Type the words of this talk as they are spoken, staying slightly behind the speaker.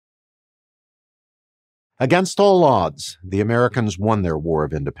Against all odds, the Americans won their War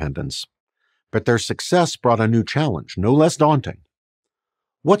of Independence, but their success brought a new challenge, no less daunting.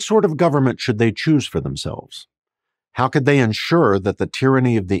 What sort of government should they choose for themselves? How could they ensure that the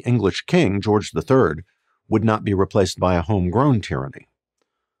tyranny of the English king, George III, would not be replaced by a homegrown tyranny?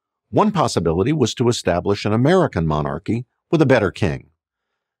 One possibility was to establish an American monarchy with a better king.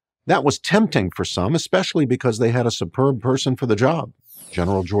 That was tempting for some, especially because they had a superb person for the job,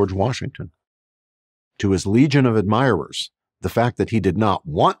 General George Washington. To his legion of admirers, the fact that he did not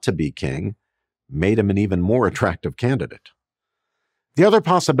want to be king made him an even more attractive candidate. The other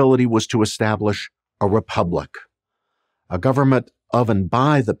possibility was to establish a republic, a government of and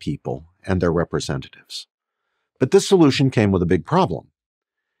by the people and their representatives. But this solution came with a big problem.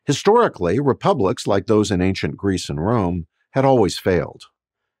 Historically, republics like those in ancient Greece and Rome had always failed.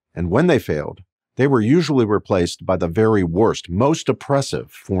 And when they failed, they were usually replaced by the very worst, most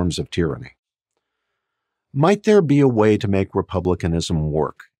oppressive forms of tyranny. Might there be a way to make republicanism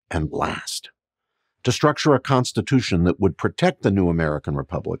work and last? To structure a constitution that would protect the new American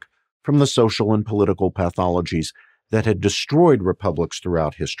republic from the social and political pathologies that had destroyed republics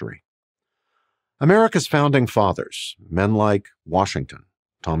throughout history? America's founding fathers, men like Washington,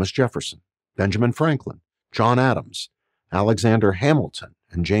 Thomas Jefferson, Benjamin Franklin, John Adams, Alexander Hamilton,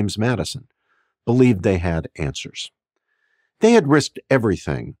 and James Madison, believed they had answers. They had risked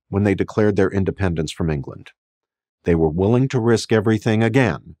everything when they declared their independence from England. They were willing to risk everything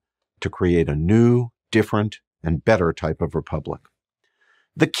again to create a new, different, and better type of republic.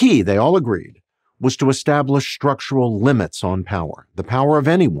 The key, they all agreed, was to establish structural limits on power, the power of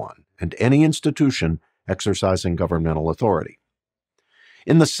anyone and any institution exercising governmental authority.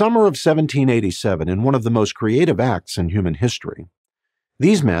 In the summer of 1787, in one of the most creative acts in human history,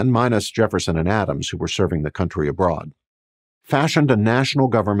 these men, minus Jefferson and Adams, who were serving the country abroad, fashioned a national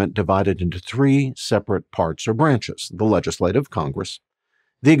government divided into three separate parts or branches: the legislative, Congress,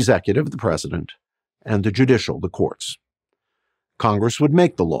 the executive, the president, and the judicial, the courts. Congress would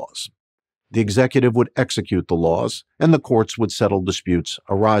make the laws. The executive would execute the laws, and the courts would settle disputes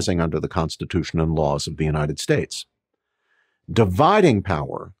arising under the Constitution and laws of the United States. Dividing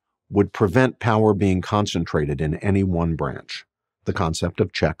power would prevent power being concentrated in any one branch, the concept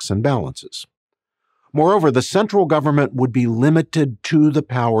of checks and balances. Moreover, the central government would be limited to the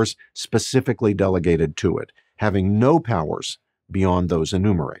powers specifically delegated to it, having no powers beyond those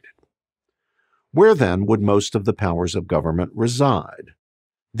enumerated. Where then would most of the powers of government reside?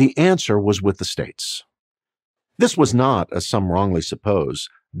 The answer was with the states. This was not, as some wrongly suppose,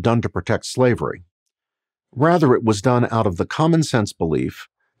 done to protect slavery. Rather, it was done out of the common sense belief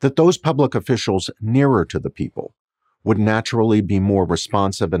that those public officials nearer to the people would naturally be more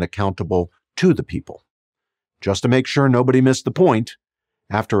responsive and accountable to the people. Just to make sure nobody missed the point,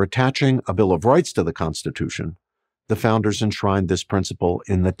 after attaching a Bill of Rights to the Constitution, the founders enshrined this principle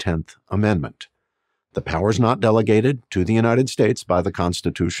in the 10th Amendment. The powers not delegated to the United States by the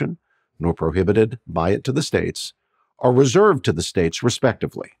Constitution, nor prohibited by it to the states, are reserved to the states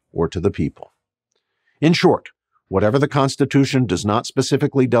respectively, or to the people. In short, whatever the Constitution does not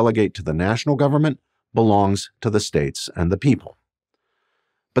specifically delegate to the national government belongs to the states and the people.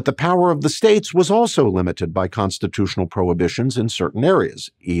 But the power of the states was also limited by constitutional prohibitions in certain areas,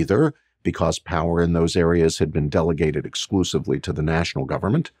 either because power in those areas had been delegated exclusively to the national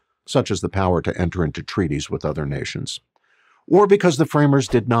government, such as the power to enter into treaties with other nations, or because the framers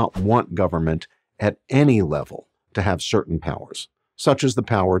did not want government at any level to have certain powers, such as the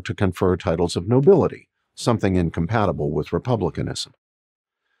power to confer titles of nobility, something incompatible with republicanism.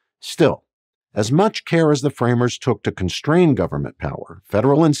 Still, as much care as the framers took to constrain government power,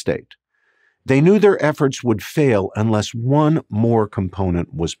 federal and state, they knew their efforts would fail unless one more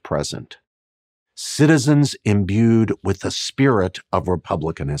component was present: citizens imbued with the spirit of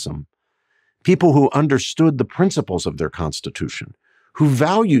republicanism, people who understood the principles of their Constitution, who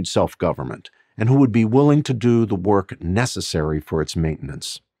valued self-government, and who would be willing to do the work necessary for its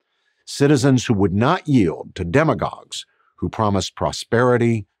maintenance. Citizens who would not yield to demagogues who promised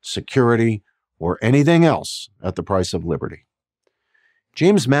prosperity, security, or anything else at the price of liberty.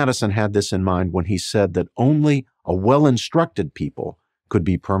 James Madison had this in mind when he said that only a well-instructed people could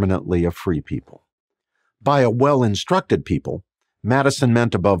be permanently a free people. By a well-instructed people, Madison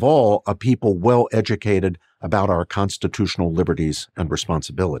meant above all a people well-educated about our constitutional liberties and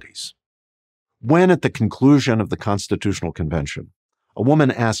responsibilities. When, at the conclusion of the Constitutional Convention, a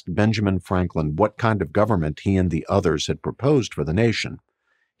woman asked Benjamin Franklin what kind of government he and the others had proposed for the nation,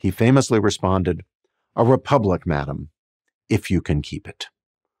 he famously responded, "A republic, madam, if you can keep it."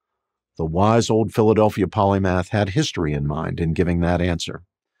 The wise old Philadelphia polymath had history in mind in giving that answer.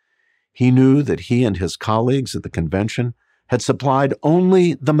 He knew that he and his colleagues at the convention had supplied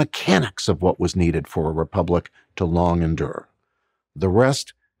only the mechanics of what was needed for a republic to long endure. The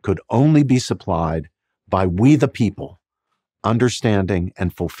rest could only be supplied by we the people, understanding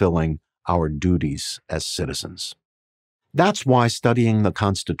and fulfilling our duties as citizens. That's why studying the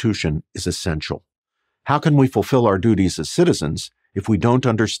Constitution is essential. How can we fulfill our duties as citizens if we don't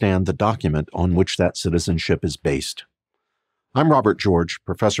understand the document on which that citizenship is based? I'm Robert George,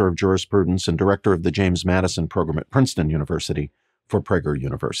 professor of jurisprudence and director of the James Madison program at Princeton University for Prager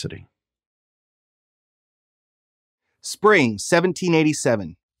University. Spring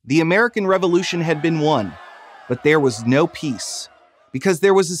 1787. The American Revolution had been won, but there was no peace, because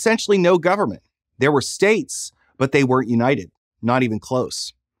there was essentially no government. There were states, but they weren't united, not even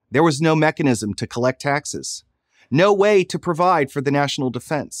close. There was no mechanism to collect taxes, no way to provide for the national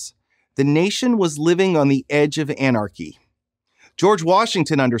defense. The nation was living on the edge of anarchy. George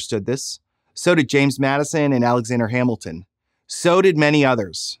Washington understood this. So did James Madison and Alexander Hamilton. So did many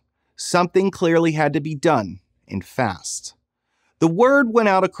others. Something clearly had to be done, and fast. The word went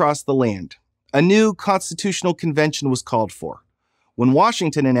out across the land. A new constitutional convention was called for. When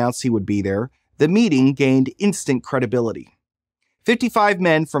Washington announced he would be there, the meeting gained instant credibility. 55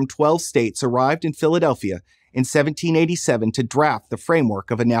 men from 12 states arrived in Philadelphia in 1787 to draft the framework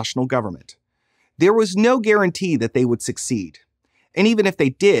of a national government. There was no guarantee that they would succeed. And even if they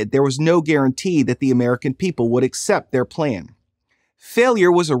did, there was no guarantee that the American people would accept their plan.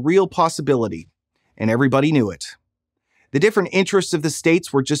 Failure was a real possibility, and everybody knew it. The different interests of the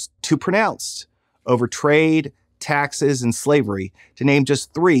states were just too pronounced, over trade, taxes, and slavery, to name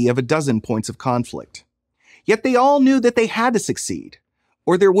just 3 of a dozen points of conflict. Yet they all knew that they had to succeed,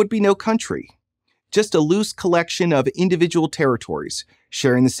 or there would be no country. Just a loose collection of individual territories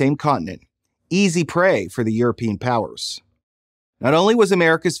sharing the same continent, easy prey for the European powers. Not only was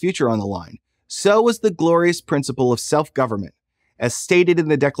America's future on the line, so was the glorious principle of self-government, as stated in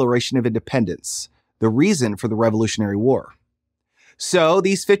the Declaration of Independence, the reason for the Revolutionary War. So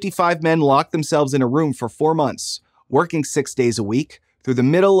these 55 men locked themselves in a room for 4 months, working 6 days a week through the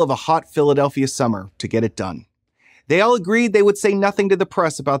middle of a hot Philadelphia summer to get it done. They all agreed they would say nothing to the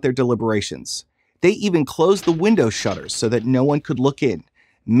press about their deliberations. They even closed the window shutters so that no one could look in,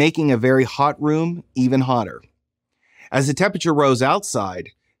 making a very hot room even hotter. As the temperature rose outside,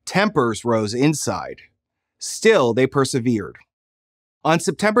 tempers rose inside. Still, they persevered. On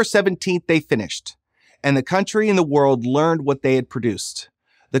September 17th, they finished, and the country and the world learned what they had produced: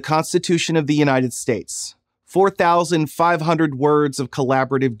 the Constitution of the United States, 4,500 words of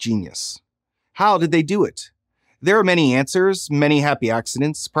collaborative genius. How did they do it? There are many answers, many happy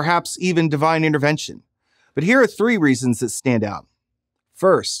accidents, perhaps even divine intervention. But here are 3 reasons that stand out.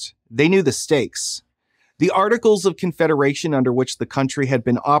 First, they knew the stakes. The Articles of Confederation under which the country had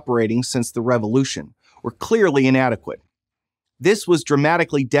been operating since the Revolution were clearly inadequate. This was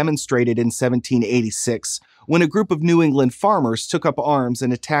dramatically demonstrated in 1786 when a group of New England farmers took up arms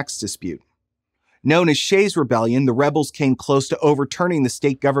in a tax dispute. Known as Shays' Rebellion, the rebels came close to overturning the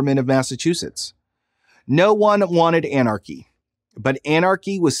state government of Massachusetts. No one wanted anarchy, but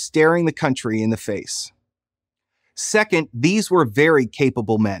anarchy was staring the country in the face. Second, these were very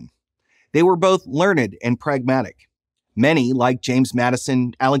capable men. They were both learned and pragmatic. Many, like James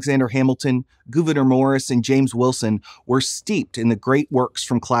Madison, Alexander Hamilton, Gouverneur Morris, and James Wilson, were steeped in the great works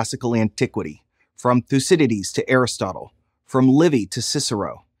from classical antiquity, from Thucydides to Aristotle, from Livy to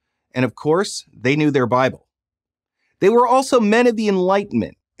Cicero. And of course, they knew their Bible. They were also men of the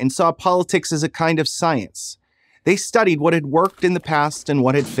Enlightenment and saw politics as a kind of science. They studied what had worked in the past and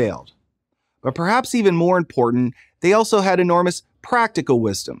what had failed. But perhaps even more important, they also had enormous practical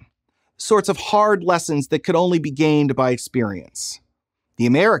wisdom, sorts of hard lessons that could only be gained by experience. The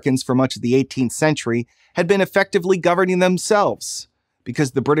Americans, for much of the 18th century, had been effectively governing themselves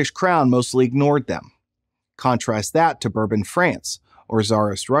because the British crown mostly ignored them. Contrast that to Bourbon France or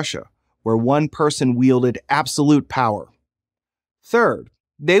Tsarist Russia, where one person wielded absolute power. Third,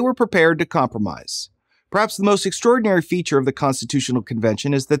 they were prepared to compromise. Perhaps the most extraordinary feature of the Constitutional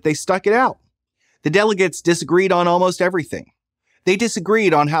Convention is that they stuck it out. The delegates disagreed on almost everything. They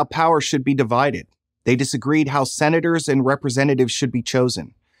disagreed on how power should be divided. They disagreed how senators and representatives should be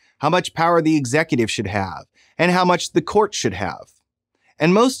chosen, how much power the executive should have, and how much the court should have.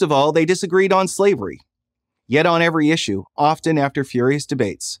 And most of all, they disagreed on slavery. Yet on every issue, often after furious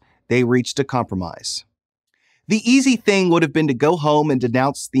debates, they reached a compromise. The easy thing would have been to go home and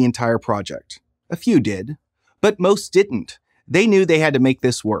denounce the entire project. A few did, but most didn't. They knew they had to make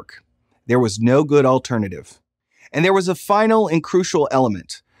this work. There was no good alternative. And there was a final and crucial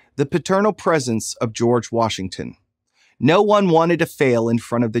element: the paternal presence of George Washington. No one wanted to fail in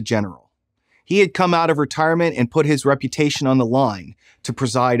front of the general. He had come out of retirement and put his reputation on the line to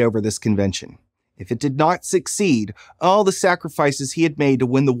preside over this convention. If it did not succeed, all the sacrifices he had made to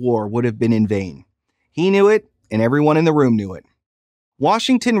win the war would have been in vain. He knew it, and everyone in the room knew it.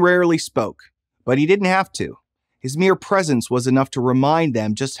 Washington rarely spoke, but he didn't have to. His mere presence was enough to remind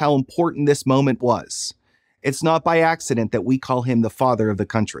them just how important this moment was. It's not by accident that we call him the father of the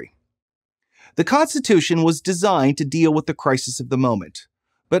country. The Constitution was designed to deal with the crisis of the moment,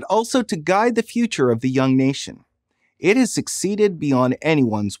 but also to guide the future of the young nation. It has succeeded beyond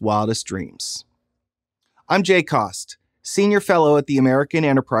anyone's wildest dreams. I'm Jay Cost, Senior Fellow at the American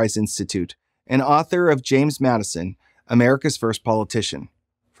Enterprise Institute and author of James Madison, America's First Politician,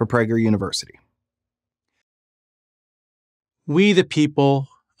 for Prager University. We the people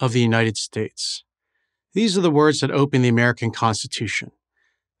of the United States. These are the words that open the American Constitution.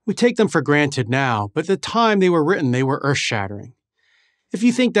 We take them for granted now, but at the time they were written, they were earth-shattering. If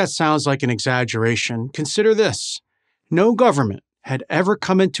you think that sounds like an exaggeration, consider this. No government had ever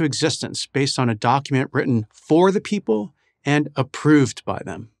come into existence based on a document written for the people and approved by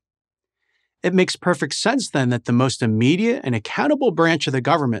them. It makes perfect sense then that the most immediate and accountable branch of the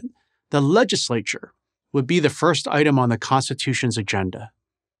government, the legislature, would be the first item on the Constitution's agenda.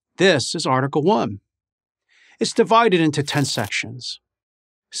 This is Article 1. It's divided into 10 sections.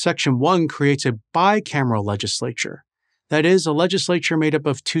 Section 1 creates a bicameral legislature. That is, a legislature made up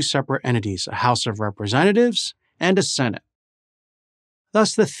of two separate entities, a House of Representatives and a Senate.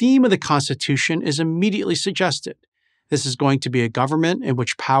 Thus, the theme of the Constitution is immediately suggested. This is going to be a government in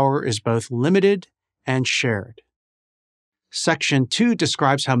which power is both limited and shared. Section 2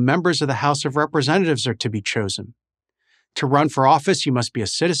 describes how members of the House of Representatives are to be chosen. To run for office, you must be a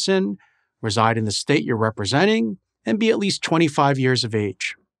citizen, reside in the state you're representing, and be at least 25 years of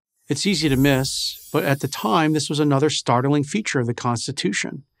age. It's easy to miss, but at the time, this was another startling feature of the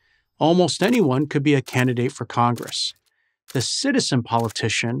Constitution. Almost anyone could be a candidate for Congress. The citizen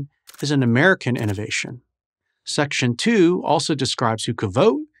politician is an American innovation. Section 2 also describes who could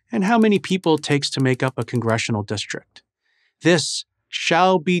vote and how many people it takes to make up a congressional district. This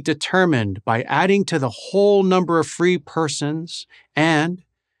shall be determined by adding to the whole number of free persons and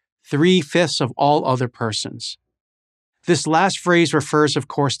 3/5 of all other persons. This last phrase refers, of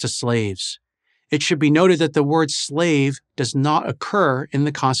course, to slaves. It should be noted that the word slave does not occur in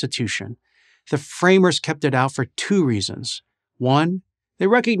the Constitution. The framers kept it out for two reasons. One, they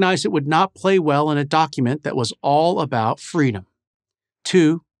recognized it would not play well in a document that was all about freedom.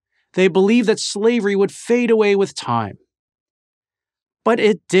 Two, they believed that slavery would fade away with time. But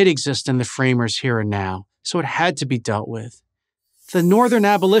it did exist in the framers here and now, so it had to be dealt with. The Northern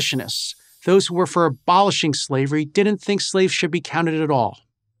abolitionists, those who were for abolishing slavery, didn't think slaves should be counted at all.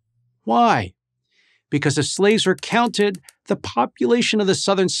 Why? Because if slaves were counted, the population of the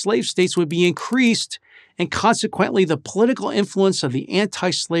southern slave states would be increased, and consequently the political influence of the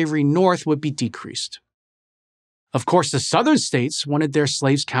anti-slavery North would be decreased. Of course, the southern states wanted their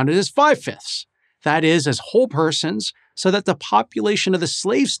slaves counted as 5/5, that is, as whole persons, so that the population of the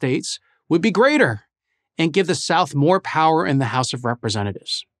slave states would be greater and give the South more power in the House of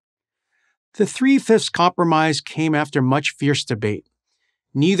Representatives. The 3/5 compromise came after much fierce debate.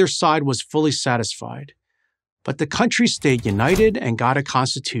 Neither side was fully satisfied, but the country stayed united and got a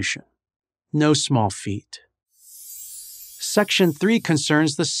constitution. No small feat. Section 3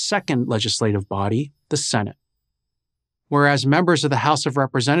 concerns the second legislative body, the Senate. Whereas members of the House of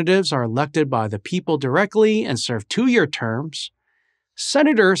Representatives are elected by the people directly and serve 2-year terms,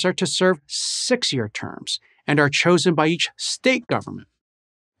 senators are to serve 6-year terms and are chosen by each state government.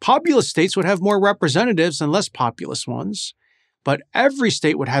 Populous states would have more representatives than less populous ones, but every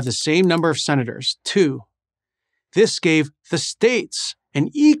state would have the same number of senators, 2. This gave the states an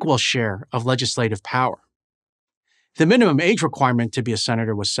equal share of legislative power. The minimum age requirement to be a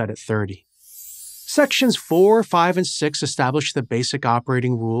senator was set at 30. Sections 4, 5, and 6 establish the basic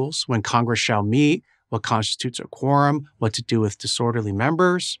operating rules, when Congress shall meet, what constitutes a quorum, what to do with disorderly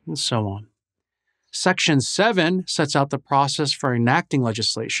members, and so on. Section 7 sets out the process for enacting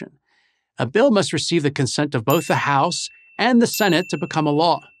legislation. A bill must receive the consent of both the House and the Senate to become a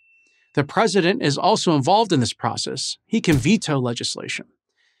law. The president is also involved in this process. He can veto legislation.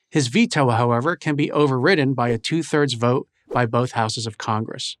 His veto, however, can be overridden by a 2/3 vote by both houses of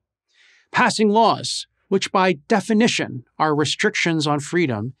Congress. Passing laws, which by definition are restrictions on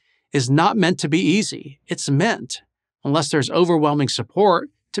freedom, is not meant to be easy. It's meant, unless there's overwhelming support,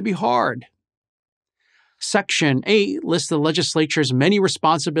 to be hard. Section 8 lists the legislature's many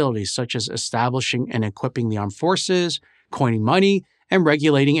responsibilities, such as establishing and equipping the armed forces, coining money, and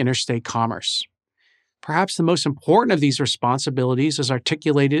regulating interstate commerce. Perhaps the most important of these responsibilities is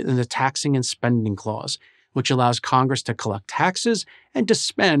articulated in the Taxing and Spending Clause, which allows Congress to collect taxes and to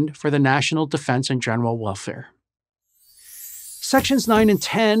spend for the national defense and general welfare. Sections 9 and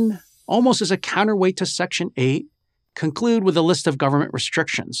 10, almost as a counterweight to Section 8, conclude with a list of government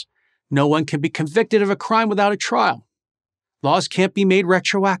restrictions. No one can be convicted of a crime without a trial. Laws can't be made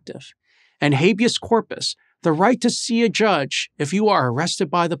retroactive. And habeas corpus, the right to see a judge if you are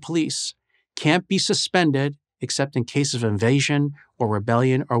arrested by the police, can't be suspended except in case of invasion or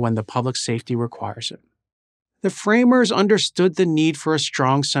rebellion or when the public safety requires it. The framers understood the need for a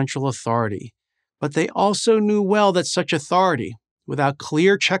strong central authority, but they also knew well that such authority, without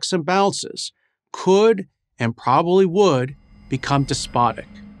clear checks and balances, could and probably would become despotic.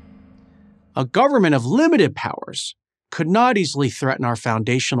 A government of limited powers could not easily threaten our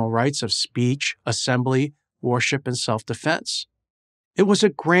foundational rights of speech, assembly, worship, and self-defense. It was a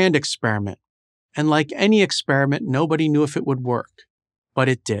grand experiment, and like any experiment, nobody knew if it would work, but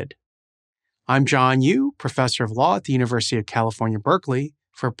it did. I'm John Yu, professor of law at the University of California, Berkeley,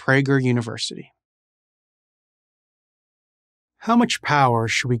 for Prager University. How much power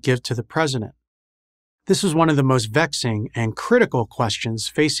should we give to the president? This was one of the most vexing and critical questions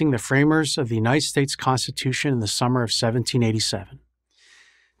facing the framers of the United States Constitution in the summer of 1787.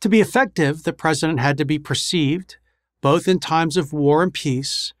 To be effective, the president had to be perceived, both in times of war and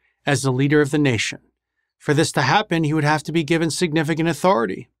peace, as the leader of the nation. For this to happen, he would have to be given significant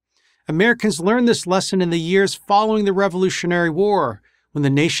authority. Americans learned this lesson in the years following the Revolutionary War, when the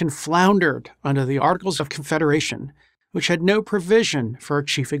nation floundered under the Articles of Confederation, which had no provision for a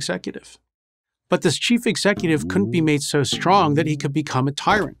chief executive. But this chief executive couldn't be made so strong that he could become a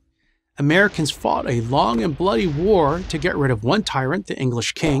tyrant. Americans fought a long and bloody war to get rid of one tyrant, the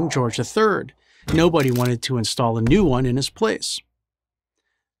English king, George III. Nobody wanted to install a new one in his place.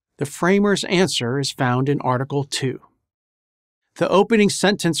 The framers' answer is found in Article 2. The opening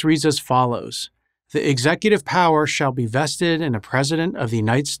sentence reads as follows: "The executive power shall be vested in a President of the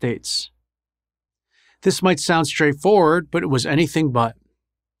United States." This might sound straightforward, but it was anything but.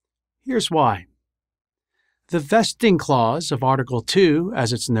 Here's why. The vesting clause of Article 2,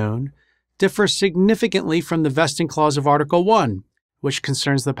 as it's known, differs significantly from the vesting clause of Article 1, which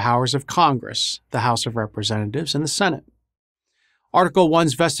concerns the powers of Congress, the House of Representatives, and the Senate. Article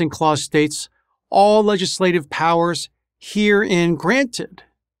 1's vesting clause states, "All legislative powers herein granted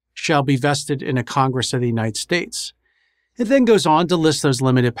shall be vested in a Congress of the United States." It then goes on to list those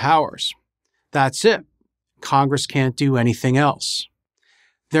limited powers. That's it. Congress can't do anything else.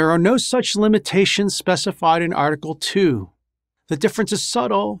 There are no such limitations specified in Article 2. The difference is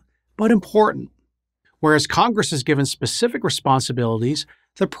subtle, but important. Whereas Congress is given specific responsibilities,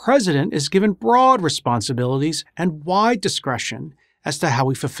 the President is given broad responsibilities and wide discretion as to how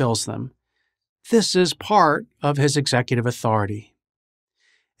he fulfills them. This is part of his executive authority.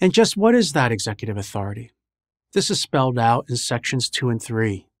 And just what is that executive authority? This is spelled out in Sections 2 and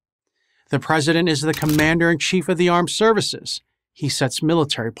 3. The President is the Commander-in-Chief of the Armed Services. He sets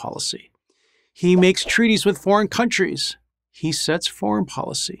military policy. He makes treaties with foreign countries. He sets foreign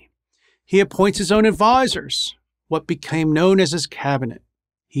policy. He appoints his own advisors, what became known as his cabinet.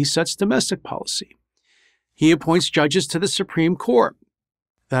 He sets domestic policy. He appoints judges to the Supreme Court.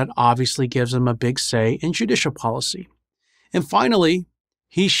 That obviously gives him a big say in judicial policy. And finally,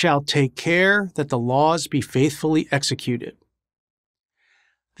 he shall take care that the laws be faithfully executed.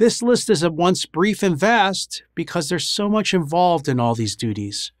 This list is at once brief and vast because there's so much involved in all these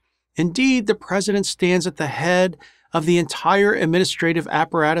duties. Indeed, the President stands at the head of the entire administrative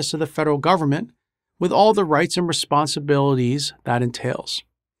apparatus of the federal government with all the rights and responsibilities that entails.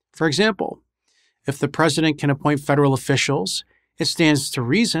 For example, if the President can appoint federal officials, it stands to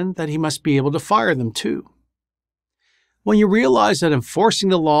reason that he must be able to fire them too. When you realize that enforcing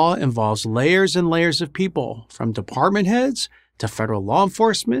the law involves layers and layers of people, from department heads to federal law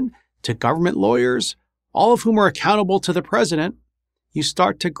enforcement to government lawyers, all of whom are accountable to the President, you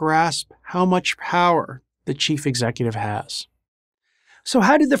start to grasp how much power the chief executive has. So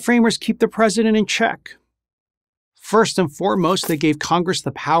how did the framers keep the President in check? First and foremost, they gave Congress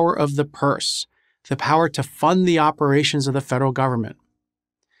the power of the purse, the power to fund the operations of the federal government.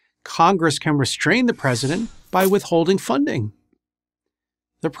 Congress can restrain the President by withholding funding.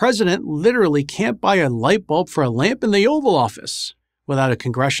 The President literally can't buy a light bulb for a lamp in the Oval Office without a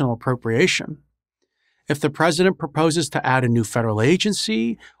congressional appropriation. If the President proposes to add a new federal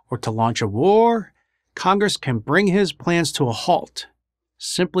agency or to launch a war, Congress can bring his plans to a halt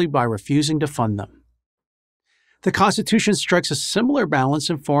simply by refusing to fund them. The Constitution strikes a similar balance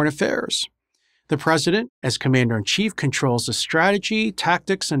in foreign affairs. The president, as commander-in-chief, controls the strategy,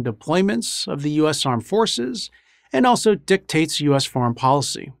 tactics, and deployments of the U.S. Armed Forces and also dictates U.S. foreign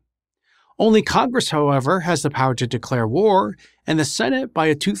policy. Only Congress, however, has the power to declare war, and the Senate, by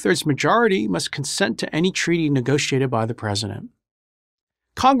a two-thirds majority, must consent to any treaty negotiated by the president.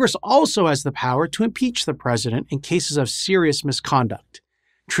 Congress also has the power to impeach the president in cases of serious misconduct,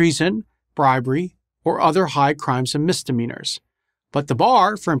 treason, bribery, or other high crimes and misdemeanors. But the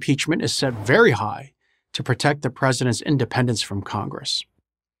bar for impeachment is set very high to protect the president's independence from Congress.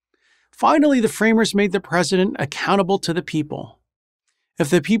 Finally, the framers made the president accountable to the people. If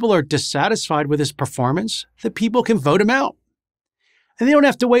the people are dissatisfied with his performance, the people can vote him out. And they don't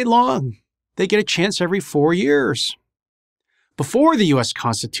have to wait long. They get a chance every 4 years. Before the U.S.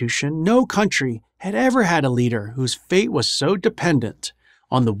 Constitution, no country had ever had a leader whose fate was so dependent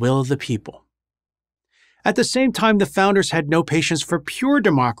on the will of the people. At the same time, the founders had no patience for pure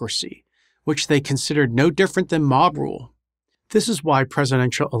democracy, which they considered no different than mob rule. This is why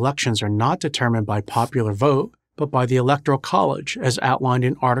presidential elections are not determined by popular vote, but by the Electoral College, as outlined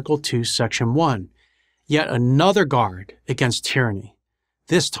in Article 2, Section 1, yet another guard against tyranny,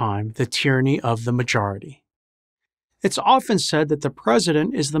 this time the tyranny of the majority. It's often said that the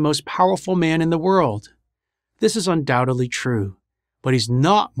president is the most powerful man in the world. This is undoubtedly true, but he's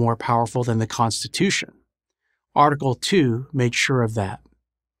not more powerful than the Constitution. Article 2 made sure of that.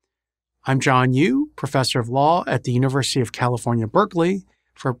 I'm John Yu, professor of law at the University of California, Berkeley,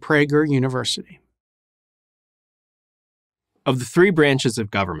 for Prager University. Of the three branches of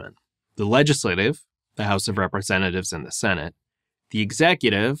government, the legislative, the House of Representatives and the Senate, the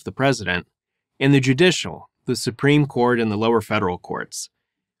executive, the president, and the judicial, the Supreme Court and the lower federal courts,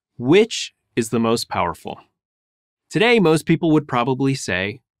 which is the most powerful? Today, most people would probably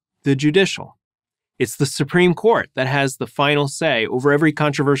say the judicial. It's the Supreme Court that has the final say over every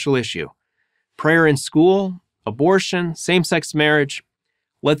controversial issue. Prayer in school, abortion, same-sex marriage,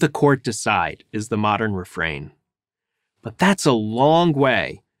 let the court decide is the modern refrain. But that's a long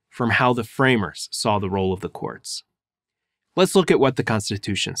way from how the framers saw the role of the courts. Let's look at what the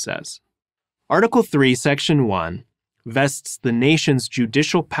Constitution says. Article 3, Section 1 vests the nation's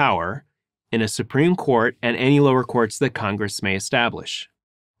judicial power in a Supreme Court and any lower courts that Congress may establish.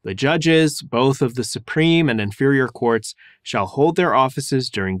 The judges, both of the Supreme and inferior courts, shall hold their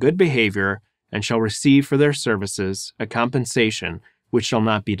offices during good behavior and shall receive for their services a compensation which shall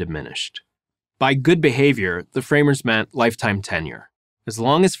not be diminished. By good behavior, the framers meant lifetime tenure. As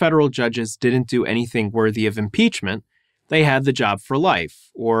long as federal judges didn't do anything worthy of impeachment, they had the job for life,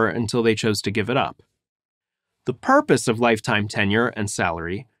 or until they chose to give it up. The purpose of lifetime tenure and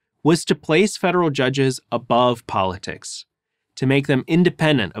salary was to place federal judges above politics, to make them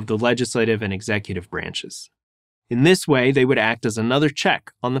independent of the legislative and executive branches. In this way, they would act as another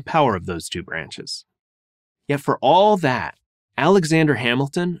check on the power of those two branches. Yet for all that, Alexander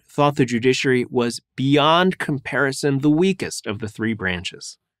Hamilton thought the judiciary was beyond comparison the weakest of the three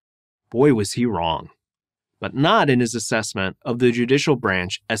branches. Boy, was he wrong. But not in his assessment of the judicial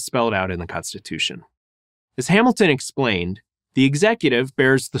branch as spelled out in the Constitution. As Hamilton explained, the executive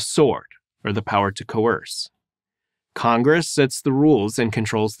bears the sword, or the power to coerce. Congress sets the rules and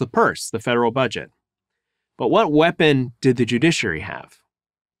controls the purse, the federal budget. But what weapon did the judiciary have?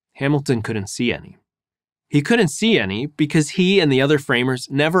 Hamilton couldn't see any. He couldn't see any because he and the other framers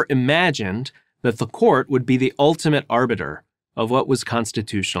never imagined that the court would be the ultimate arbiter of what was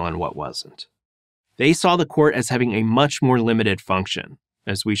constitutional and what wasn't. They saw the court as having a much more limited function,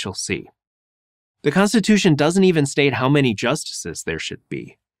 as we shall see. The Constitution doesn't even state how many justices there should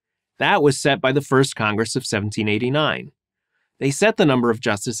be. That was set by the first Congress of 1789. They set the number of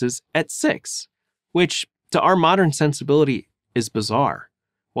justices at 6, which, to our modern sensibility, is bizarre.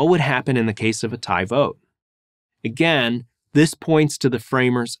 What would happen in the case of a tie vote? Again, this points to the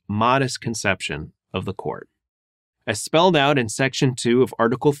framers' modest conception of the court. As spelled out in Section 2 of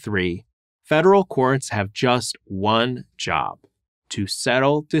Article 3, federal courts have just one job: to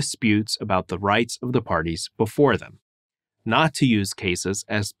settle disputes about the rights of the parties before them, not to use cases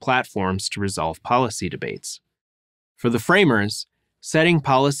as platforms to resolve policy debates. For the framers, setting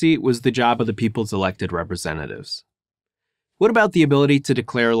policy was the job of the people's elected representatives. What about the ability to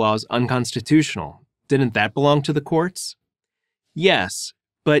declare laws unconstitutional? Didn't that belong to the courts? Yes,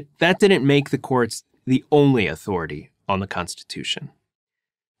 but that didn't make the courts the only authority on the Constitution.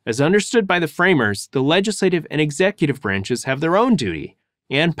 As understood by the framers, the legislative and executive branches have their own duty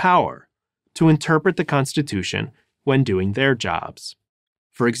and power to interpret the Constitution when doing their jobs.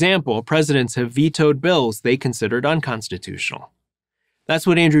 For example, presidents have vetoed bills they considered unconstitutional. That's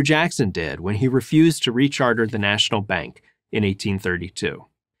what Andrew Jackson did when he refused to recharter the National Bank in 1832.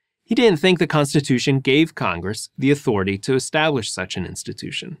 He didn't think the Constitution gave Congress the authority to establish such an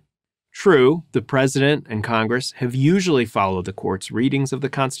institution. True, the President and Congress have usually followed the court's readings of the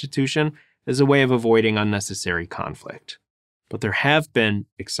Constitution as a way of avoiding unnecessary conflict. But there have been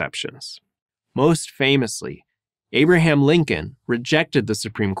exceptions. Most famously, Abraham Lincoln rejected the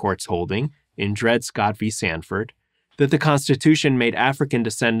Supreme Court's holding in Dred Scott v. Sanford that the Constitution made African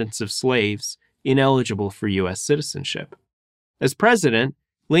descendants of slaves ineligible for U.S. citizenship. As president,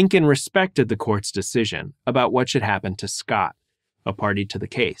 Lincoln respected the court's decision about what should happen to Scott, a party to the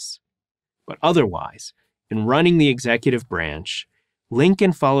case. But otherwise, in running the executive branch,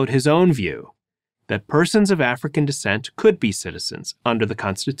 Lincoln followed his own view that persons of African descent could be citizens under the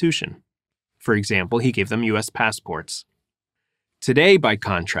Constitution. For example, he gave them U.S. passports. Today, by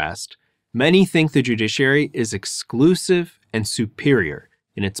contrast, many think the judiciary is exclusive and superior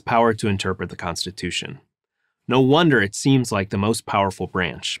in its power to interpret the Constitution. No wonder it seems like the most powerful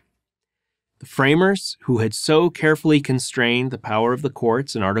branch. The framers, who had so carefully constrained the power of the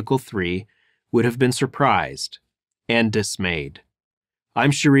courts in Article 3, would have been surprised and dismayed.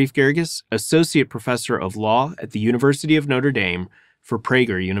 I'm Sharif Girgis, Associate Professor of Law at the University of Notre Dame for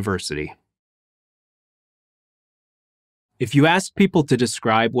Prager University. If you ask people to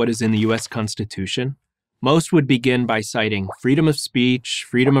describe what is in the U.S. Constitution, most would begin by citing freedom of speech,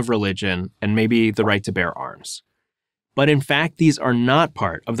 freedom of religion, and maybe the right to bear arms. But in fact, these are not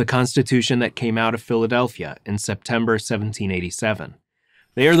part of the Constitution that came out of Philadelphia in September 1787.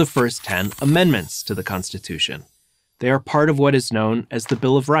 They are the first 10 amendments to the Constitution. They are part of what is known as the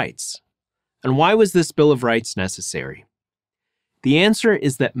Bill of Rights. And why was this Bill of Rights necessary? The answer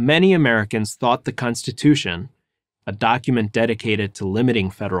is that many Americans thought the Constitution, a document dedicated to limiting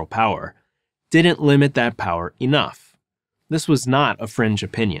federal power, didn't limit that power enough. This was not a fringe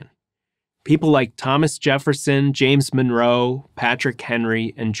opinion. People like Thomas Jefferson, James Monroe, Patrick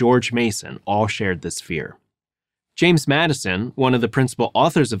Henry, and George Mason all shared this fear. James Madison, one of the principal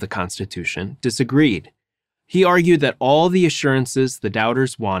authors of the Constitution, disagreed. He argued that all the assurances the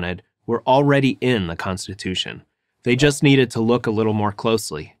doubters wanted were already in the Constitution. They just needed to look a little more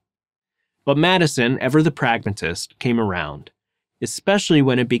closely. But Madison, ever the pragmatist, came around, especially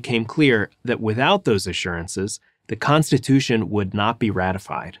when it became clear that without those assurances, the Constitution would not be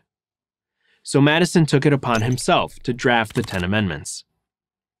ratified. So Madison took it upon himself to draft the 10 amendments.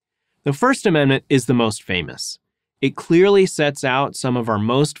 The First Amendment is the most famous. It clearly sets out some of our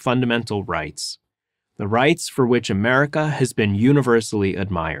most fundamental rights, the rights for which America has been universally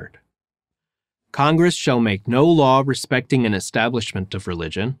admired. Congress shall make no law respecting an establishment of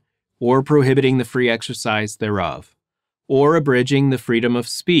religion, or prohibiting the free exercise thereof, or abridging the freedom of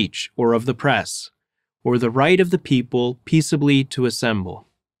speech or of the press, or the right of the people peaceably to assemble.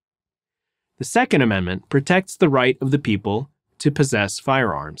 The Second Amendment protects the right of the people to possess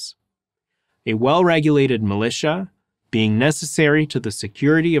firearms. A well-regulated militia, being necessary to the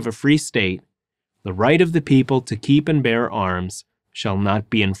security of a free state, the right of the people to keep and bear arms shall not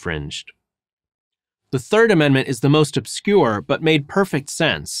be infringed. The Third Amendment is the most obscure but made perfect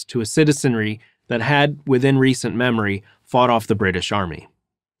sense to a citizenry that had, within recent memory, fought off the British Army.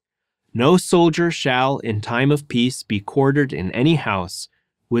 No soldier shall, in time of peace, be quartered in any house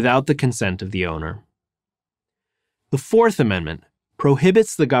without the consent of the owner. The Fourth Amendment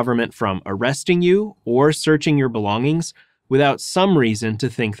prohibits the government from arresting you or searching your belongings without some reason to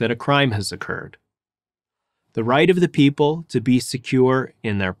think that a crime has occurred. The right of the people to be secure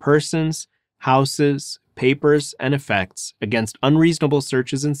in their persons, houses, papers, and effects against unreasonable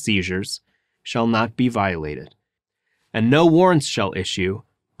searches and seizures shall not be violated, and no warrants shall issue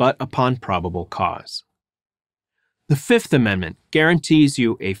but upon probable cause. The Fifth Amendment guarantees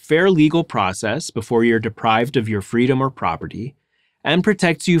you a fair legal process before you're deprived of your freedom or property, and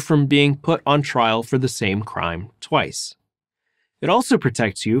protects you from being put on trial for the same crime twice. It also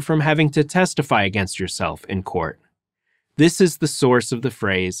protects you from having to testify against yourself in court. This is the source of the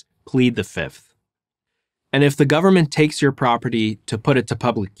phrase, plead the fifth. And if the government takes your property to put it to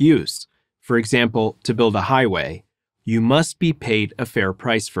public use, for example, to build a highway, you must be paid a fair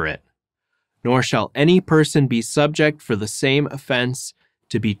price for it. Nor shall any person be subject for the same offense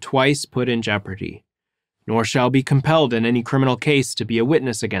to be twice put in jeopardy, nor shall be compelled in any criminal case to be a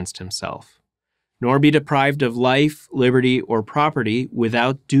witness against himself, nor be deprived of life, liberty, or property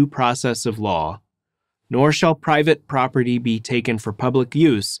without due process of law, nor shall private property be taken for public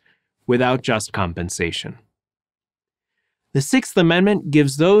use without just compensation. The Sixth Amendment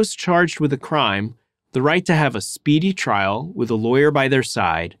gives those charged with a crime the right to have a speedy trial with a lawyer by their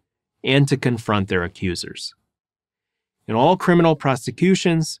side and to confront their accusers. In all criminal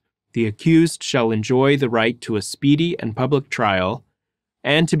prosecutions, the accused shall enjoy the right to a speedy and public trial,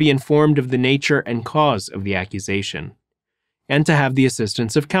 and to be informed of the nature and cause of the accusation, and to have the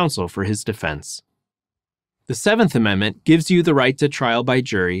assistance of counsel for his defense. The 7th Amendment gives you the right to trial by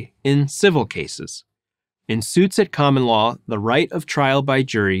jury in civil cases. In suits at common law, the right of trial by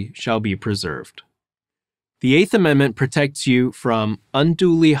jury shall be preserved. The 8th Amendment protects you from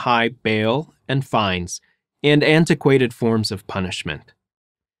unduly high bail and fines and antiquated forms of punishment.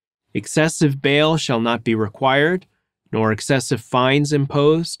 Excessive bail shall not be required, nor excessive fines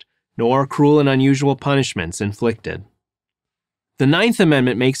imposed, nor cruel and unusual punishments inflicted. The 9th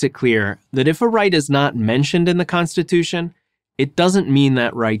Amendment makes it clear that if a right is not mentioned in the Constitution, it doesn't mean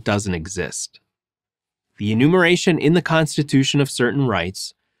that right doesn't exist. The enumeration in the Constitution of certain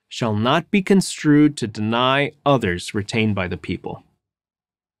rights shall not be construed to deny others retained by the people.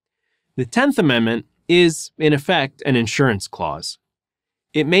 The 10th Amendment is, in effect, an insurance clause.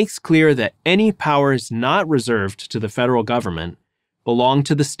 It makes clear that any powers not reserved to the federal government belong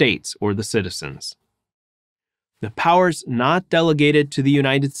to the states or the citizens. The powers not delegated to the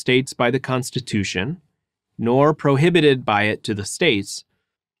United States by the Constitution, nor prohibited by it to the states,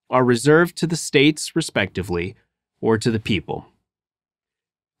 are reserved to the states respectively or to the people.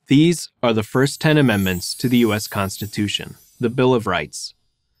 These are the first 10 amendments to the U.S. Constitution, the Bill of Rights.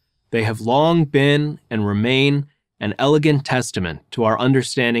 They have long been and remain an elegant testament to our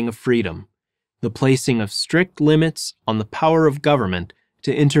understanding of freedom, the placing of strict limits on the power of government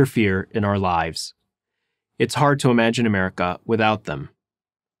to interfere in our lives. It's hard to imagine America without them.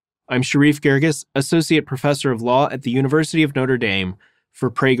 I'm Sharif Girgis, Associate Professor of Law at the University of Notre Dame for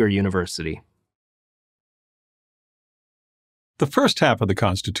Prager University. The first half of the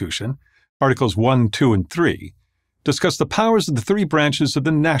Constitution, Articles 1, 2, and 3, discuss the powers of the three branches of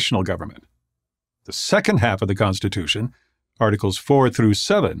the national government. The second half of the Constitution, Articles 4 through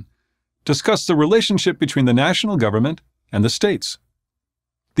 7, discuss the relationship between the national government and the states.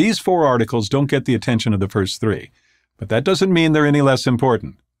 These four articles don't get the attention of the first three, but that doesn't mean they're any less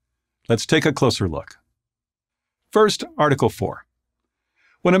important. Let's take a closer look. First, Article 4.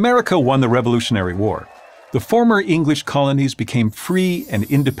 When America won the Revolutionary War, the former English colonies became free and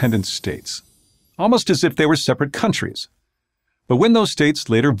independent states, almost as if they were separate countries. But when those states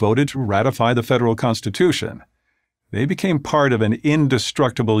later voted to ratify the federal Constitution, they became part of an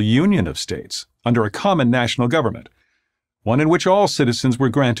indestructible union of states under a common national government, one in which all citizens were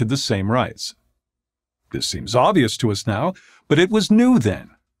granted the same rights. This seems obvious to us now, but it was new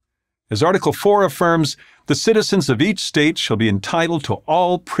then. As Article 4 affirms, the citizens of each state shall be entitled to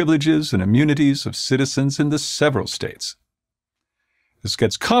all privileges and immunities of citizens in the several states. This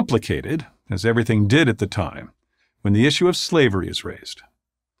gets complicated, as everything did at the time, when the issue of slavery is raised.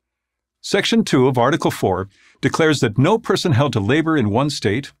 Section 2 of Article 4 declares that no person held to labor in one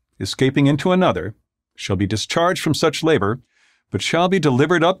state, escaping into another, shall be discharged from such labor, but shall be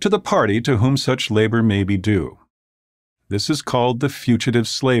delivered up to the party to whom such labor may be due. This is called the Fugitive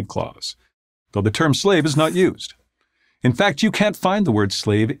Slave Clause, though the term slave is not used. In fact, you can't find the word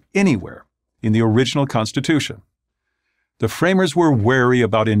slave anywhere in the original Constitution. The framers were wary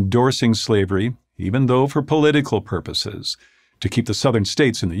about endorsing slavery, even though for political purposes, to keep the southern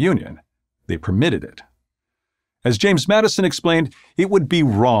states in the Union, they permitted it. As James Madison explained, it would be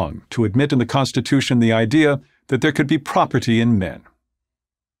wrong to admit in the Constitution the idea that there could be property in men.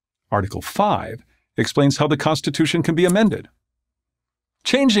 Article 5 explains how the Constitution can be amended.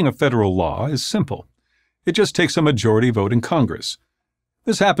 Changing a federal law is simple. It just takes a majority vote in Congress.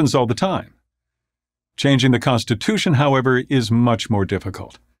 This happens all the time. Changing the Constitution, however, is much more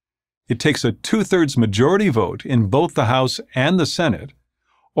difficult. It takes a 2/3 majority vote in both the House and the Senate,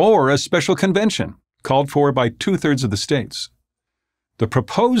 or a special convention called for by 2/3 of the states. The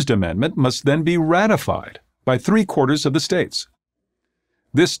proposed amendment must then be ratified by 3/4 of the states.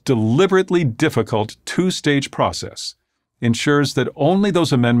 This deliberately difficult two-stage process ensures that only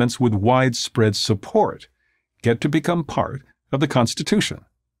those amendments with widespread support get to become part of the Constitution.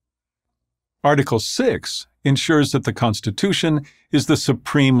 Article 6 ensures that the Constitution is the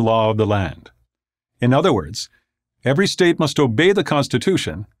supreme law of the land. In other words, every state must obey the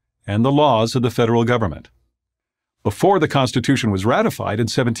Constitution and the laws of the federal government. Before the Constitution was ratified in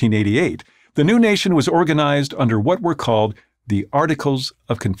 1788, the new nation was organized under what were called the Articles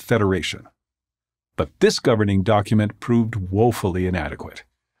of Confederation. But this governing document proved woefully inadequate.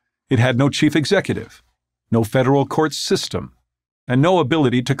 It had no chief executive, no federal court system, and no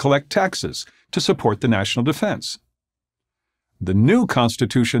ability to collect taxes to support the national defense. The new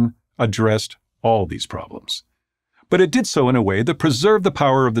Constitution addressed all these problems, but it did so in a way that preserved the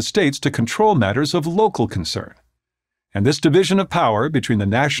power of the states to control matters of local concern. And this division of power between the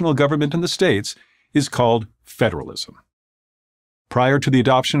national government and the states is called federalism. Prior to the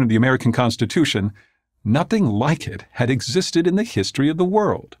adoption of the American Constitution, nothing like it had existed in the history of the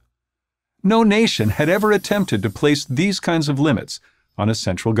world. No nation had ever attempted to place these kinds of limits on a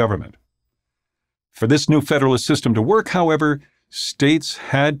central government. For this new federalist system to work, however, states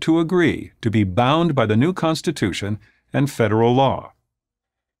had to agree to be bound by the new Constitution and federal law.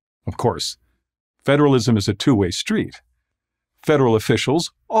 Of course, federalism is a two-way street. Federal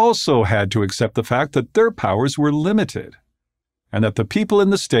officials also had to accept the fact that their powers were limited, and that the people in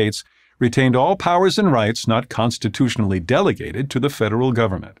the states retained all powers and rights not constitutionally delegated to the federal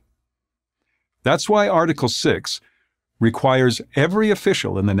government. That's why Article 6 requires every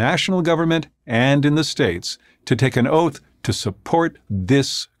official in the national government and in the states to take an oath to support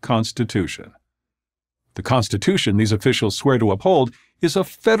this Constitution. The Constitution these officials swear to uphold is a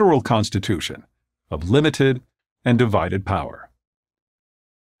federal constitution of limited and divided power.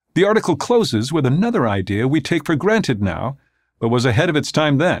 The article closes with another idea we take for granted now, but was ahead of its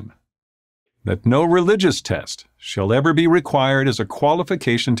time then: that no religious test shall ever be required as a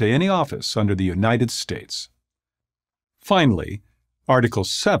qualification to any office under the United States. Finally, Article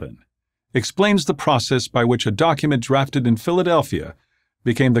 7 explains the process by which a document drafted in Philadelphia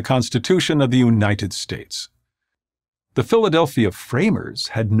became the Constitution of the United States. The Philadelphia framers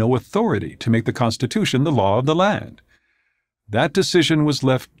had no authority to make the Constitution the law of the land. That decision was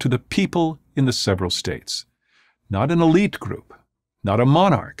left to the people in the several states, not an elite group, not a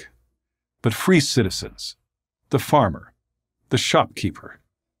monarch, but free citizens, the farmer, the shopkeeper,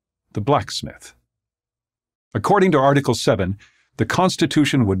 the blacksmith. According to Article 7, the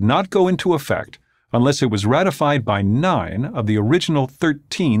Constitution would not go into effect unless it was ratified by 9 of the original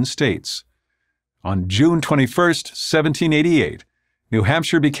 13 states. On June 21, 1788, New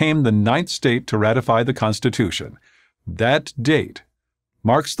Hampshire became the 9th state to ratify the Constitution. That date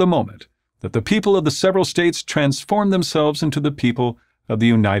marks the moment that the people of the several states transformed themselves into the people of the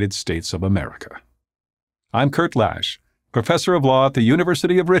United States of America. I'm Kurt Lash, professor of law at the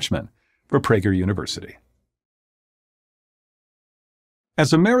University of Richmond for Prager University.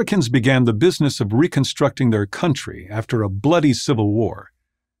 As Americans began the business of reconstructing their country after a bloody civil war,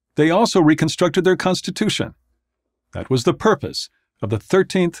 they also reconstructed their Constitution. That was the purpose of the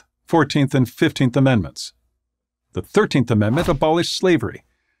 13th, 14th, and 15th Amendments. The 13th Amendment abolished slavery.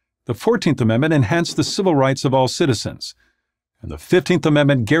 The 14th Amendment enhanced the civil rights of all citizens. And the 15th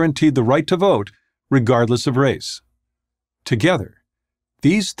Amendment guaranteed the right to vote regardless of race. Together,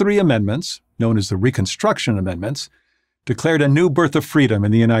 these 3 amendments, known as the Reconstruction Amendments, declared a new birth of freedom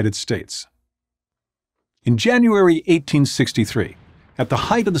in the United States. In January 1863, at the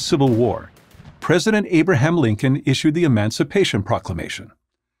height of the Civil War, President Abraham Lincoln issued the Emancipation Proclamation.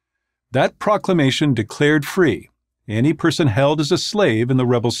 That proclamation declared free any person held as a slave in the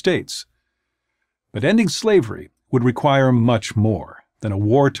rebel states. But ending slavery would require much more than a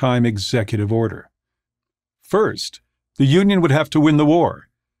wartime executive order. First, the Union would have to win the war.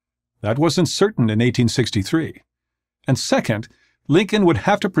 That wasn't certain in 1863. And second, Lincoln would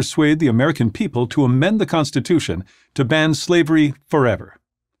have to persuade the American people to amend the Constitution to ban slavery forever.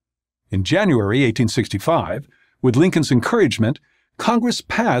 In January 1865, with Lincoln's encouragement, Congress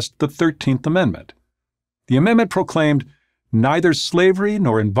passed the 13th Amendment. The amendment proclaimed, "Neither slavery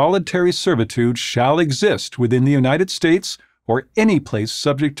nor involuntary servitude shall exist within the United States or any place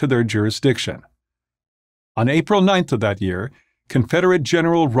subject to their jurisdiction." On April 9th of that year, Confederate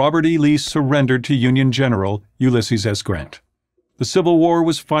General Robert E. Lee surrendered to Union General Ulysses S. Grant. The Civil War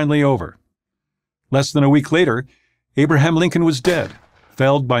was finally over. Less than a week later, Abraham Lincoln was dead,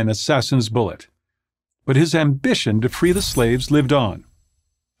 felled by an assassin's bullet. But his ambition to free the slaves lived on.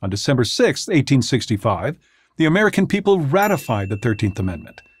 On December 6, 1865, the American people ratified the 13th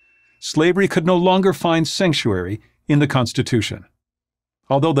Amendment. Slavery could no longer find sanctuary in the Constitution.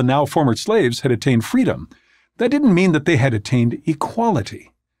 Although the now former slaves had attained freedom, that didn't mean that they had attained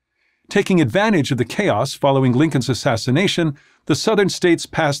equality. Taking advantage of the chaos following Lincoln's assassination, the Southern states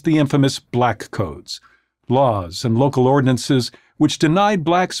passed the infamous Black Codes, laws and local ordinances which denied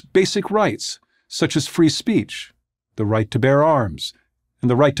blacks basic rights, such as free speech, the right to bear arms, and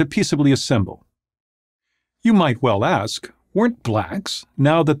the right to peaceably assemble. You might well ask, weren't blacks,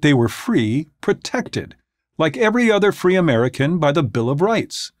 now that they were free, protected, like every other free American, by the Bill of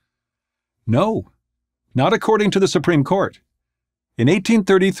Rights? No, not according to the Supreme Court. In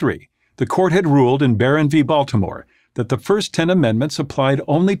 1833, the court had ruled in Barron v. Baltimore that the first 10 amendments applied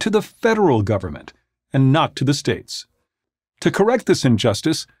only to the federal government and not to the states. To correct this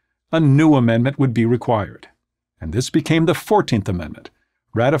injustice, a new amendment would be required, and this became the 14th Amendment,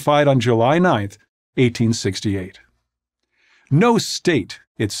 ratified on July 9, 1868. No state,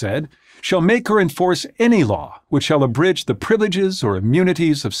 it said, shall make or enforce any law which shall abridge the privileges or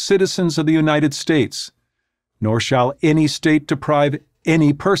immunities of citizens of the United States, nor shall any state deprive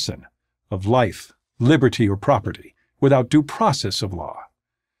any person of life, liberty, or property without due process of law,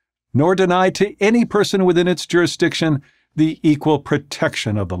 nor deny to any person within its jurisdiction the equal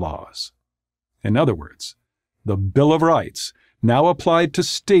protection of the laws. In other words, the Bill of Rights now applied to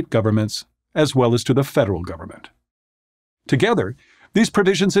state governments as well as to the federal government. Together, these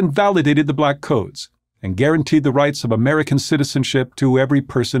provisions invalidated the Black Codes and guaranteed the rights of American citizenship to every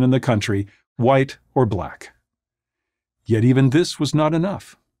person in the country, white or black. Yet even this was not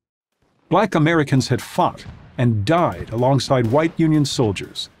enough. Black Americans had fought and died alongside white Union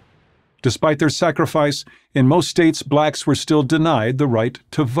soldiers. Despite their sacrifice, in most states, blacks were still denied the right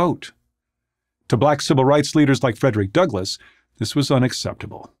to vote. To black civil rights leaders like Frederick Douglass, this was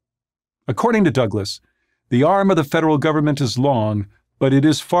unacceptable. According to Douglass, the arm of the federal government is long, but it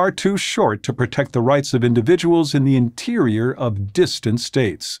is far too short to protect the rights of individuals in the interior of distant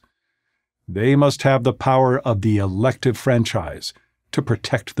states. They must have the power of the elective franchise to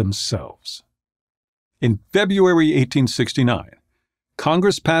protect themselves. In February 1869,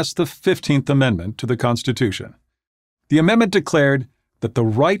 Congress passed the 15th Amendment to the Constitution. The amendment declared that the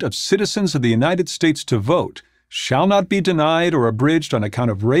right of citizens of the United States to vote shall not be denied or abridged on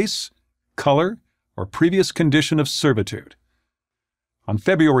account of race, color, or previous condition of servitude. On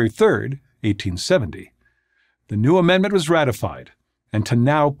February 3, 1870, the new amendment was ratified, and to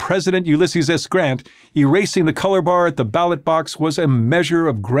now President Ulysses S. Grant, erasing the color bar at the ballot box was a measure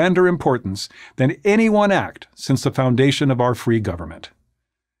of grander importance than any one act since the foundation of our free government.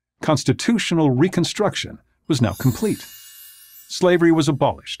 Constitutional reconstruction was now complete. Slavery was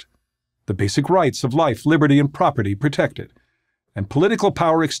abolished, the basic rights of life, liberty, and property protected, and political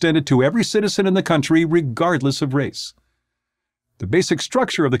power extended to every citizen in the country regardless of race. The basic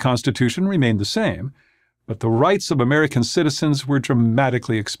structure of the Constitution remained the same, but the rights of American citizens were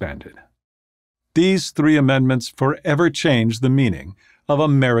dramatically expanded. These three amendments forever changed the meaning of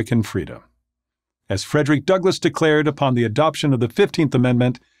American freedom. As Frederick Douglass declared upon the adoption of the 15th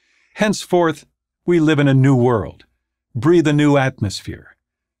Amendment, henceforth we live in a new world, breathe a new atmosphere,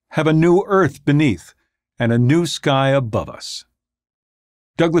 have a new earth beneath, and a new sky above us.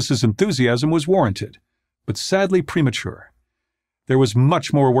 Douglass's enthusiasm was warranted, but sadly premature. There was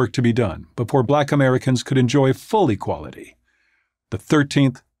much more work to be done before Black Americans could enjoy full equality. The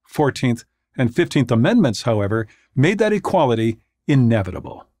 13th, 14th, and 15th Amendments, however, made that equality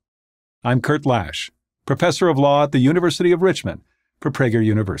inevitable. I'm Kurt Lash, professor of law at the University of Richmond for Prager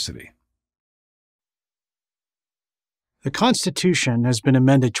University. The Constitution has been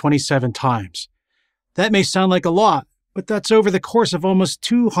amended 27 times. That may sound like a lot, but that's over the course of almost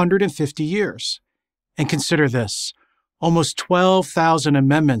 250 years. And consider this, almost 12,000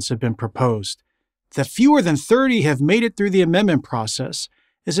 amendments have been proposed. That fewer than 30 have made it through the amendment process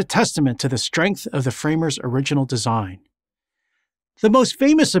is a testament to the strength of the framers' original design. The most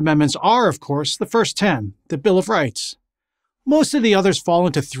famous amendments are, of course, the first 10, the Bill of Rights. Most of the others fall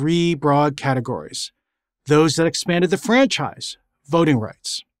into three broad categories. Those that expanded the franchise, voting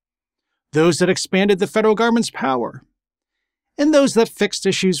rights. Those that expanded the federal government's power. And those that fixed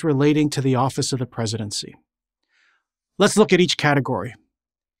issues relating to the office of the presidency. Let's look at each category.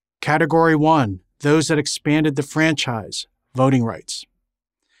 Category 1, those that expanded the franchise, voting rights.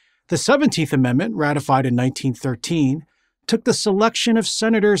 The 17th Amendment, ratified in 1913, took the selection of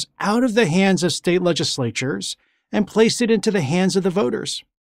senators out of the hands of state legislatures and placed it into the hands of the voters.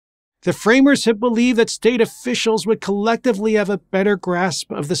 The framers had believed that state officials would collectively have a better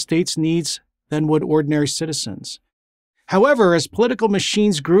grasp of the state's needs than would ordinary citizens. However, as political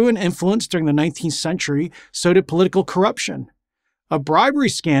machines grew in influence during the 19th century, so did political corruption. A bribery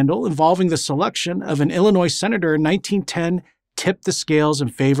scandal involving the selection of an Illinois senator in 1910 tipped the scales in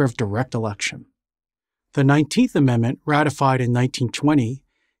favor of direct election. The 19th Amendment, ratified in 1920,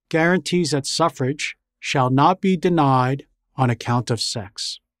 guarantees that suffrage shall not be denied on account of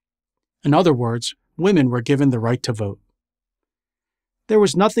sex. In other words, women were given the right to vote. There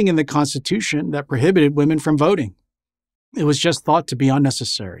was nothing in the Constitution that prohibited women from voting. It was just thought to be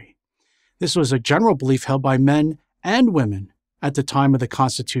unnecessary. This was a general belief held by men and women at the time of the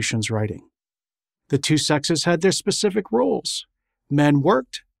Constitution's writing. The two sexes had their specific roles. Men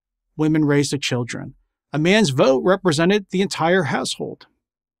worked, women raised the children. A man's vote represented the entire household.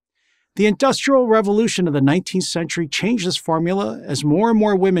 The Industrial Revolution of the 19th century changed this formula as more and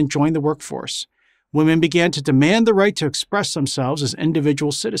more women joined the workforce. Women began to demand the right to express themselves as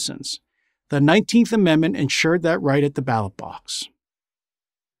individual citizens. The 19th Amendment ensured that right at the ballot box.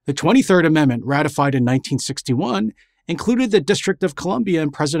 The 23rd Amendment, ratified in 1961, included the District of Columbia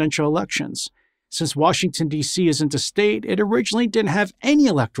in presidential elections. Since Washington, D.C. isn't a state, it originally didn't have any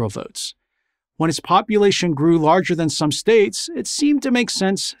electoral votes. When its population grew larger than some states, it seemed to make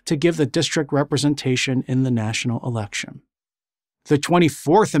sense to give the district representation in the national election. The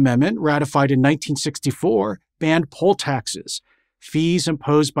 24th Amendment, ratified in 1964, banned poll taxes, fees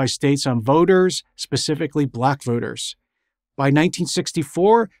imposed by states on voters, specifically black voters. By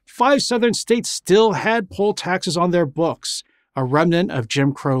 1964, 5 southern states still had poll taxes on their books, a remnant of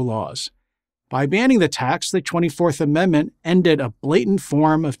Jim Crow laws. By banning the tax, the 24th Amendment ended a blatant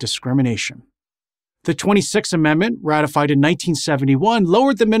form of discrimination. The 26th Amendment, ratified in 1971,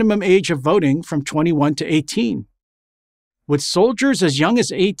 lowered the minimum age of voting from 21 to 18. With soldiers as young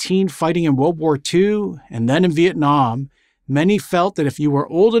as 18 fighting in World War II and then in Vietnam, many felt that if you were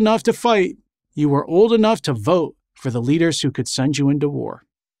old enough to fight, you were old enough to vote for the leaders who could send you into war.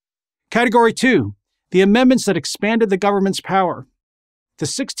 Category 2, the amendments that expanded the government's power. The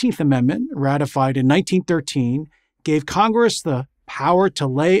 16th Amendment, ratified in 1913, gave Congress the power to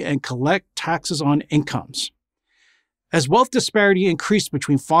lay and collect taxes on incomes. As wealth disparity increased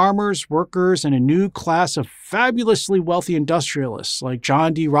between farmers, workers, and a new class of fabulously wealthy industrialists like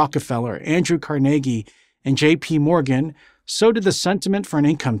John D. Rockefeller, Andrew Carnegie, and J.P. Morgan, so did the sentiment for an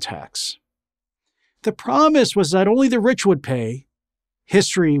income tax. The promise was that only the rich would pay.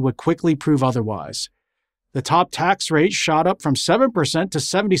 History would quickly prove otherwise. The top tax rate shot up from 7% to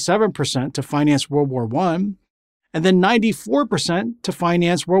 77% to finance World War I, and then 94% to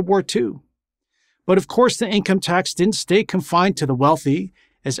finance World War II. But of course, the income tax didn't stay confined to the wealthy,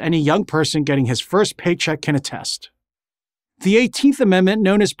 as any young person getting his first paycheck can attest. The 18th Amendment,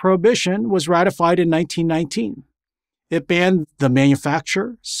 known as Prohibition, was ratified in 1919. It banned the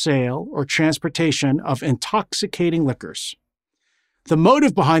manufacture, sale, or transportation of intoxicating liquors. The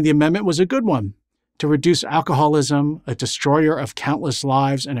motive behind the amendment was a good one: to reduce alcoholism, a destroyer of countless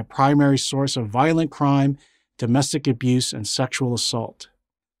lives and a primary source of violent crime, domestic abuse, and sexual assault.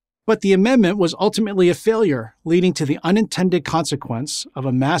 But the amendment was ultimately a failure, leading to the unintended consequence of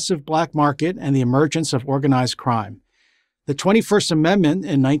a massive black market and the emergence of organized crime. The 21st Amendment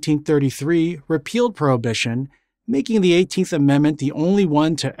in 1933 repealed Prohibition, making the 18th Amendment the only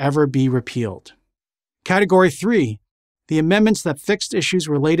one to ever be repealed. Category 3, the amendments that fixed issues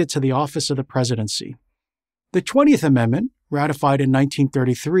related to the office of the presidency. The 20th Amendment, ratified in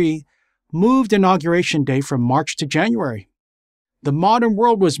 1933, moved Inauguration Day from March to January. The modern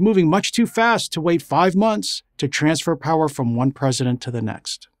world was moving much too fast to wait 5 months to transfer power from one president to the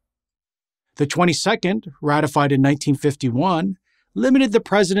next. The 22nd, ratified in 1951, limited the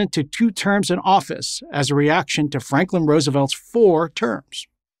president to 2 terms in office as a reaction to Franklin Roosevelt's 4 terms.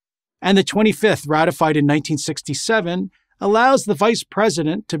 And the 25th, ratified in 1967, allows the vice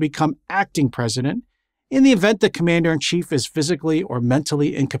president to become acting president in the event the commander-in-chief is physically or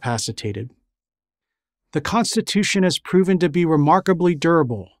mentally incapacitated. The Constitution has proven to be remarkably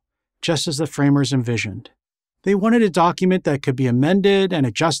durable, just as the framers envisioned. They wanted a document that could be amended and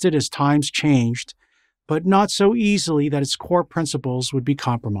adjusted as times changed, but not so easily that its core principles would be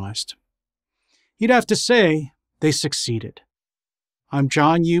compromised. You'd have to say they succeeded. I'm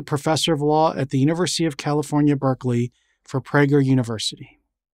John Yu, professor of law at the University of California, Berkeley, for Prager University.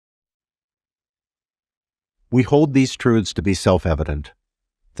 We hold these truths to be self-evident,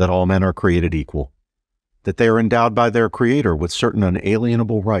 that all men are created equal, that they are endowed by their Creator with certain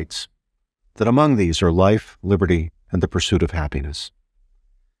unalienable rights, that among these are life, liberty, and the pursuit of happiness.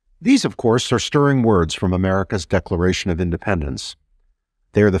 These, of course, are stirring words from America's Declaration of Independence.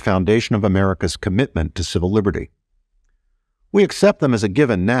 They are the foundation of America's commitment to civil liberty. We accept them as a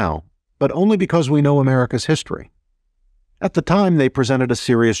given now, but only because we know America's history. At the time, they presented a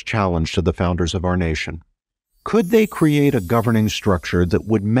serious challenge to the founders of our nation. Could they create a governing structure that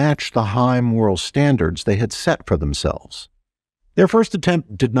would match the high moral standards they had set for themselves? Their first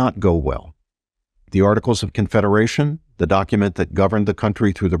attempt did not go well. The Articles of Confederation, the document that governed the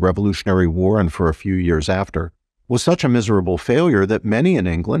country through the Revolutionary War and for a few years after, was such a miserable failure that many in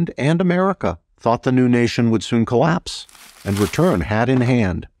England and America thought the new nation would soon collapse and return hat in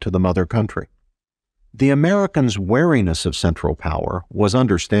hand to the mother country. The Americans' wariness of central power was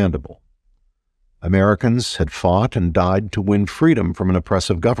understandable. Americans had fought and died to win freedom from an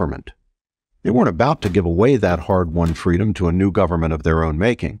oppressive government. They weren't about to give away that hard-won freedom to a new government of their own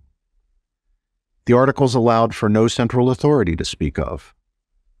making. The Articles allowed for no central authority to speak of.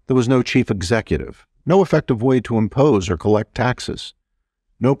 There was no chief executive, no effective way to impose or collect taxes,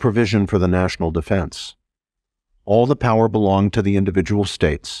 no provision for the national defense. All the power belonged to the individual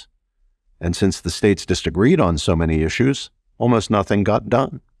states, and since the states disagreed on so many issues, almost nothing got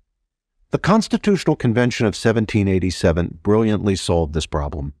done. The Constitutional Convention of 1787 brilliantly solved this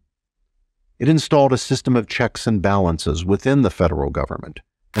problem. It installed a system of checks and balances within the federal government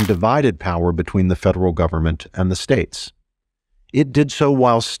and divided power between the federal government and the states. It did so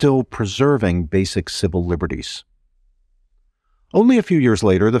while still preserving basic civil liberties. Only a few years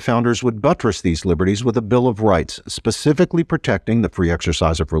later, the founders would buttress these liberties with a Bill of Rights specifically protecting the free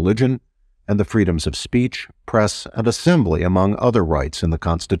exercise of religion and the freedoms of speech, press, and assembly, among other rights in the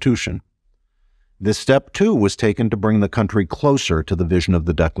Constitution. This step, too, was taken to bring the country closer to the vision of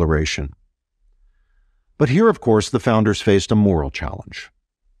the Declaration. But here, of course, the founders faced a moral challenge.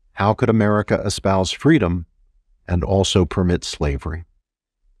 How could America espouse freedom and also permit slavery?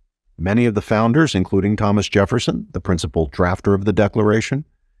 Many of the founders, including Thomas Jefferson, the principal drafter of the Declaration,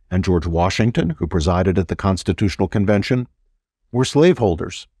 and George Washington, who presided at the Constitutional Convention, were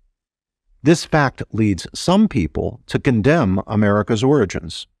slaveholders. This fact leads some people to condemn America's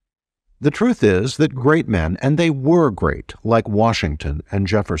origins. The truth is that great men, and they were great, like Washington and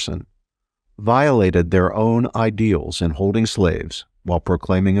Jefferson, violated their own ideals in holding slaves while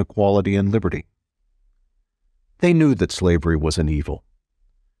proclaiming equality and liberty. They knew that slavery was an evil.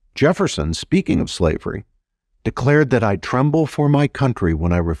 Jefferson, speaking of slavery, declared that I tremble for my country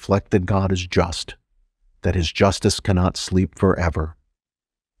when I reflect that God is just, that his justice cannot sleep forever.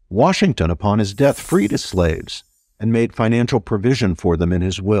 Washington, upon his death, freed his slaves and made financial provision for them in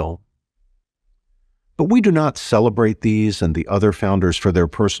his will. But we do not celebrate these and the other founders for their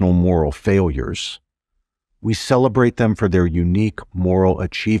personal moral failures. We celebrate them for their unique moral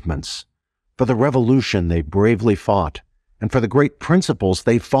achievements, for the revolution they bravely fought, and for the great principles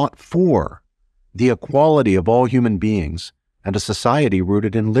they fought for, the equality of all human beings and a society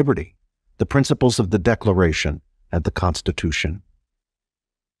rooted in liberty, the principles of the Declaration and the Constitution.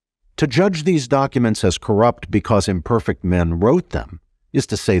 To judge these documents as corrupt because imperfect men wrote them is,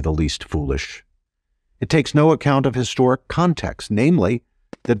 to say the least, foolish. It takes no account of historic context, namely,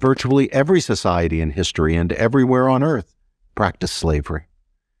 that virtually every society in history and everywhere on earth practiced slavery.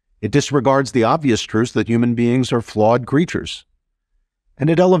 It disregards the obvious truths that human beings are flawed creatures. And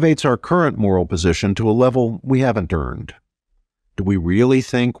it elevates our current moral position to a level we haven't earned. Do we really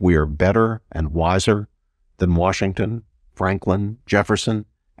think we are better and wiser than Washington, Franklin, Jefferson,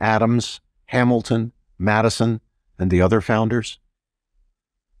 Adams, Hamilton, Madison, and the other founders?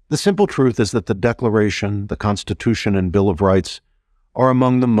 The simple truth is that the Declaration, the Constitution, and Bill of Rights are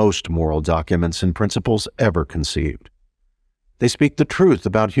among the most moral documents and principles ever conceived. They speak the truth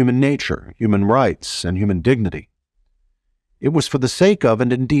about human nature, human rights, and human dignity. It was for the sake of,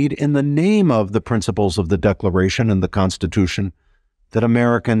 and indeed in the name of, the principles of the Declaration and the Constitution that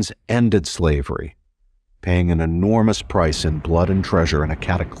Americans ended slavery, paying an enormous price in blood and treasure in a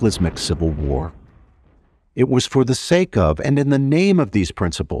cataclysmic civil war. It was for the sake of, and in the name of these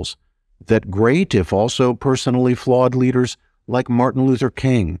principles, that great, if also personally flawed leaders like Martin Luther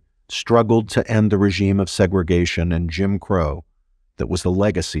King struggled to end the regime of segregation and Jim Crow that was the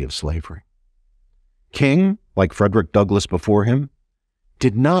legacy of slavery. King, like Frederick Douglass before him,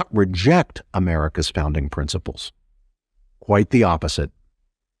 did not reject America's founding principles. Quite the opposite.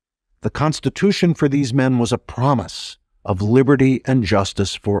 The Constitution for these men was a promise of liberty and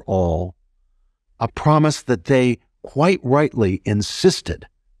justice for all, a promise that they quite rightly insisted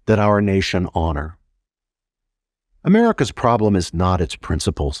that our nation honor. America's problem is not its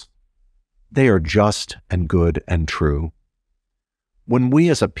principles. They are just and good and true. When we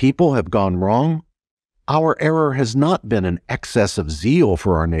as a people have gone wrong, our error has not been an excess of zeal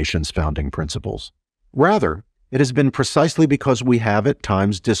for our nation's founding principles. Rather, it has been precisely because we have at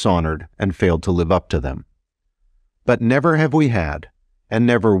times dishonored and failed to live up to them. But never have we had, and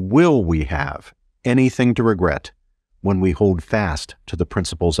never will we have, anything to regret when we hold fast to the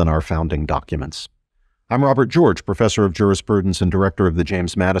principles in our founding documents. I'm Robert George, professor of jurisprudence and director of the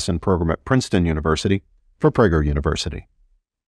James Madison program at Princeton University for Prager University.